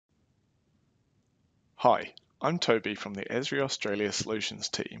Hi, I'm Toby from the Esri Australia Solutions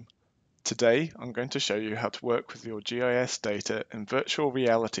team. Today I'm going to show you how to work with your GIS data in virtual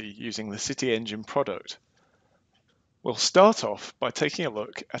reality using the CityEngine product. We'll start off by taking a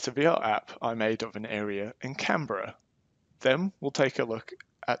look at a VR app I made of an area in Canberra. Then we'll take a look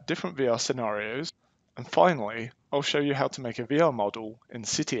at different VR scenarios, and finally I'll show you how to make a VR model in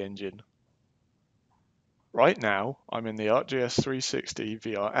CityEngine. Right now I'm in the ArcGIS 360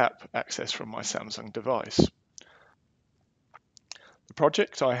 VR app accessed from my Samsung device. The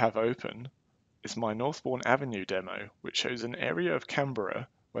project I have open is my Northbourne Avenue demo, which shows an area of Canberra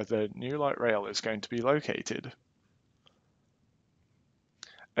where the new light rail is going to be located.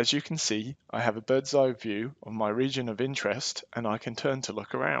 As you can see, I have a bird's eye view of my region of interest and I can turn to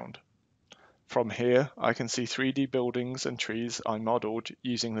look around. From here, I can see 3D buildings and trees I modelled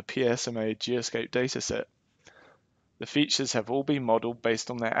using the PSMA Geoscape dataset. The features have all been modelled based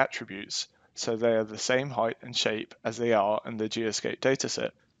on their attributes, so they are the same height and shape as they are in the Geoscape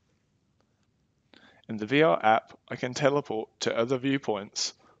dataset. In the VR app, I can teleport to other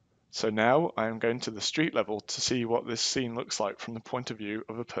viewpoints. So now I am going to the street level to see what this scene looks like from the point of view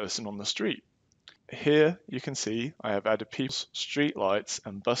of a person on the street. Here you can see I have added people's street lights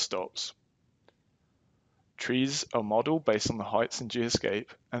and bus stops. Trees are modelled based on the heights in Geoscape,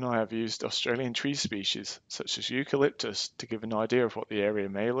 and I have used Australian tree species such as eucalyptus to give an idea of what the area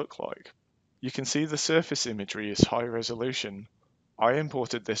may look like. You can see the surface imagery is high resolution. I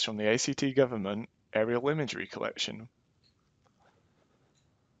imported this from the ACT Government Aerial Imagery Collection.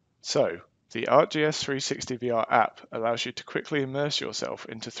 So, the ArcGIS 360 VR app allows you to quickly immerse yourself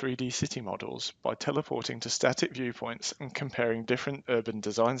into 3D city models by teleporting to static viewpoints and comparing different urban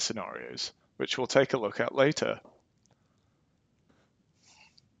design scenarios, which we'll take a look at later.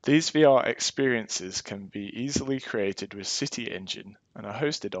 These VR experiences can be easily created with CityEngine and are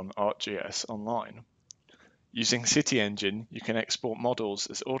hosted on ArcGIS Online. Using CityEngine, you can export models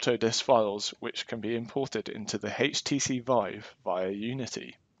as Autodesk files which can be imported into the HTC Vive via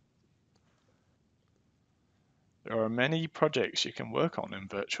Unity. There are many projects you can work on in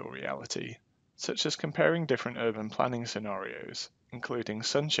virtual reality, such as comparing different urban planning scenarios, including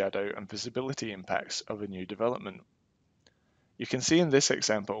sun shadow and visibility impacts of a new development. You can see in this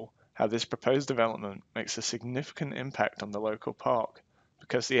example how this proposed development makes a significant impact on the local park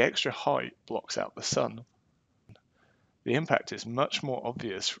because the extra height blocks out the sun. The impact is much more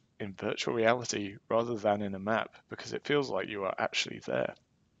obvious in virtual reality rather than in a map because it feels like you are actually there.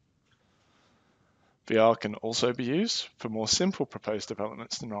 VR can also be used for more simple proposed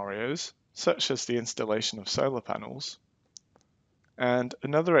development scenarios, such as the installation of solar panels. And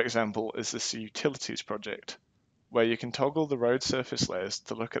another example is this utilities project, where you can toggle the road surface layers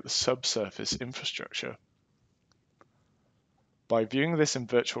to look at the subsurface infrastructure. By viewing this in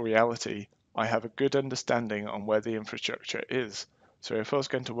virtual reality, I have a good understanding on where the infrastructure is, so if I was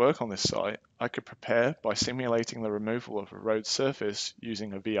going to work on this site, I could prepare by simulating the removal of a road surface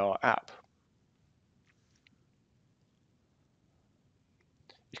using a VR app.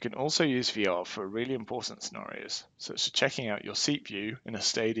 You can also use VR for really important scenarios, such as checking out your seat view in a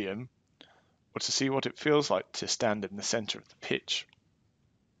stadium, or to see what it feels like to stand in the center of the pitch.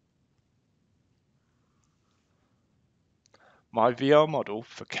 My VR model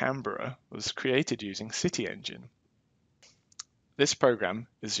for Canberra was created using CityEngine. This program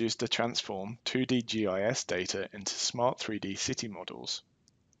is used to transform 2D GIS data into smart 3D city models.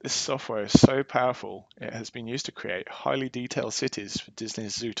 This software is so powerful, it has been used to create highly detailed cities for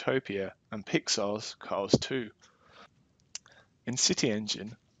Disney's Zootopia and Pixar's Cars 2. In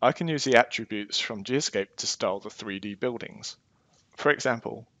CityEngine, I can use the attributes from Geoscape to style the 3D buildings. For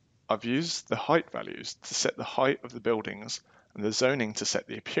example, I've used the height values to set the height of the buildings and the zoning to set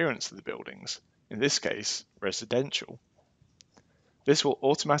the appearance of the buildings, in this case, residential. This will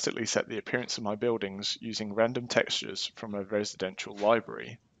automatically set the appearance of my buildings using random textures from a residential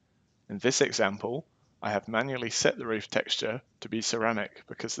library. In this example, I have manually set the roof texture to be ceramic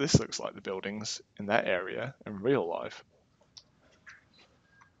because this looks like the buildings in that area in real life.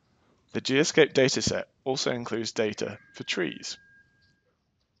 The Geoscape dataset also includes data for trees.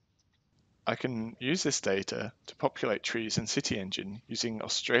 I can use this data to populate trees in CityEngine using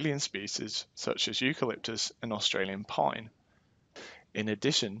Australian species such as eucalyptus and Australian pine. In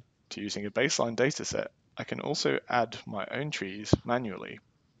addition to using a baseline dataset, I can also add my own trees manually.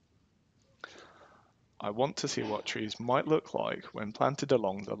 I want to see what trees might look like when planted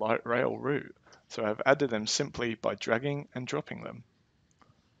along the light rail route, so I've added them simply by dragging and dropping them.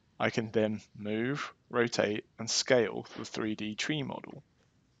 I can then move, rotate, and scale the 3D tree model.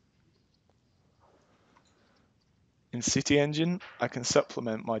 In CityEngine, I can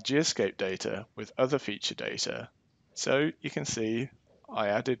supplement my Geoscape data with other feature data. So you can see I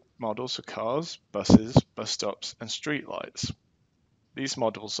added models for cars, buses, bus stops, and streetlights. These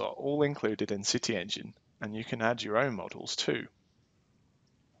models are all included in CityEngine, and you can add your own models too.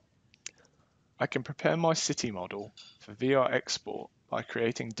 I can prepare my city model for VR export by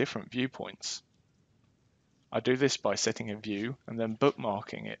creating different viewpoints. I do this by setting a view and then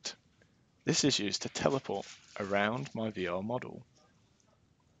bookmarking it. This is used to teleport around my VR model.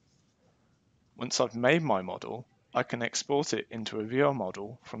 Once I've made my model, I can export it into a VR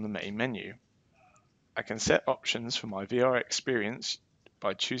model from the main menu. I can set options for my VR experience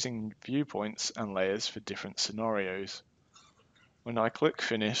by choosing viewpoints and layers for different scenarios. When I click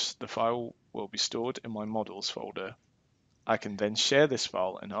Finish, the file will be stored in my Models folder. I can then share this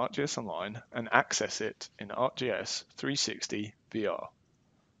file in ArcGIS Online and access it in ArcGIS 360 VR.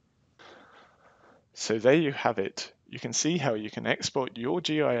 So there you have it. You can see how you can export your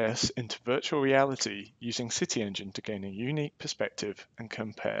GIS into virtual reality using CityEngine to gain a unique perspective and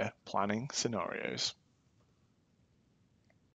compare planning scenarios.